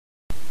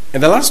In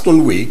the last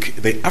 1 week,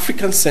 the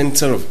African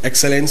Center of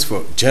Excellence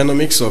for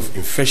Genomics of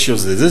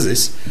Infectious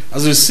Diseases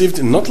has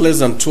received not less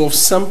than 12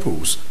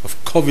 samples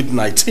of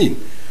COVID-19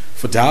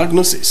 for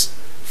diagnosis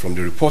from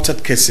the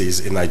reported cases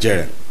in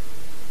Nigeria.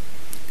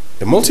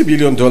 The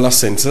multi-billion-dollar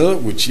center,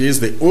 which is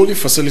the only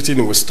facility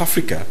in West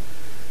Africa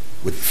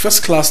with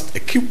first-class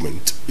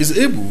equipment, is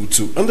able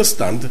to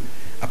understand,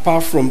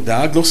 apart from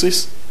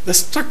diagnosis, the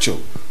structure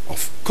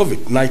of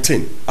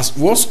COVID-19, as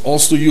was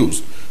also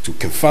used to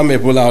confirm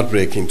Ebola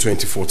outbreak in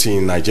 2014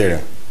 in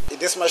Nigeria.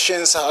 These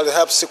machines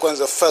help sequence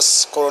the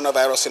first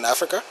coronavirus in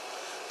Africa,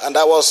 and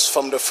that was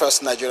from the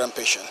first Nigerian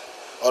patient,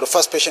 or the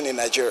first patient in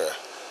Nigeria.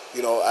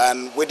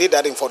 And we did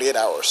that in 48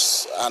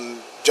 hours. And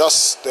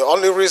just the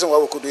only reason why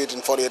we could do it in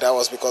 48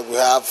 hours because we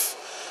have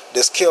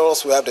the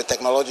skills, we have the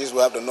technologies, we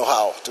have the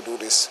know-how to do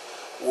this.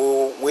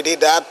 We did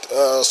that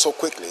so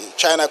quickly.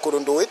 China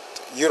couldn't do it.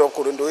 Europe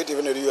couldn't do it,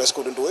 even the US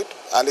couldn't do it.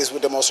 At least we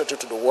demonstrated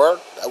to the world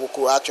that we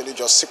could actually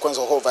just sequence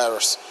a whole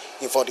virus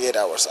in 48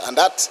 hours. And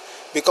that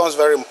becomes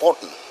very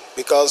important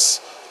because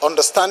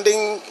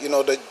understanding,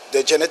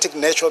 the genetic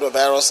nature of the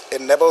virus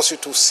enables you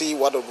to see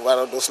what the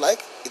virus looks like.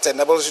 It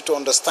enables you to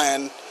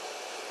understand,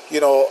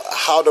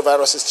 how the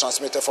virus is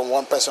transmitted from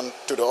one person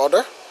to the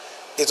other.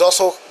 It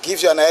also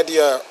gives you an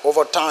idea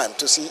over time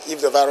to see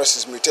if the virus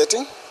is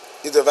mutating,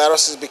 if the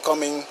virus is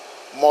becoming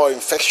more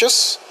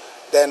infectious.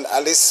 Then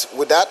at least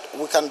with that,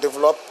 we can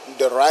develop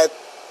the right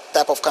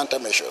type of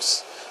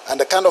countermeasures. And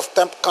the kind of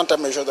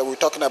countermeasures that we're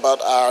talking about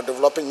are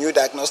developing new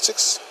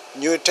diagnostics,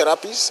 new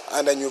therapies,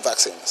 and then new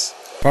vaccines.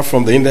 Apart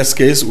from the index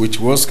case, which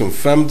was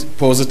confirmed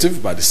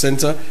positive by the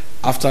center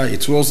after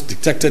it was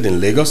detected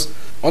in Lagos,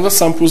 other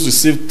samples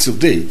received to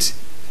date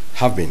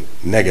have been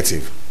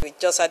negative. We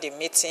just had a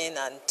meeting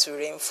and to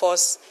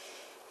reinforce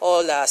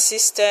all our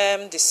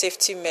system, the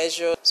safety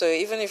measures. So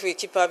even if we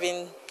keep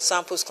having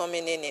samples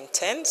coming in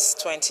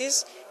 10s,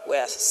 20s, we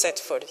are set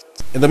for it.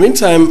 In the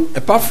meantime,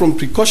 apart from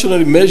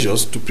precautionary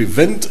measures to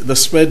prevent the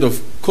spread of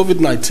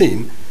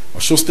COVID-19,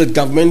 Osun State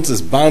government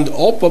has banned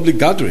all public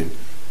gathering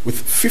with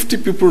 50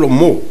 people or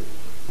more,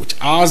 which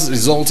has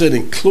resulted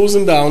in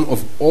closing down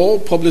of all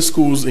public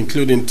schools,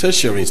 including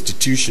tertiary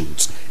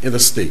institutions in the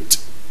state.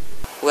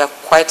 We are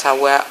quite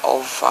aware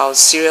of how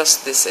serious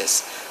this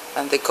is,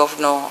 and the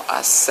governor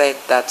has said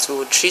that we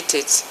will treat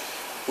it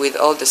with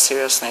all the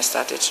seriousness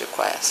that it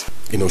requires.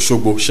 In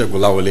Oshogbo,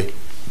 Shegulawole,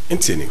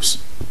 NTA News.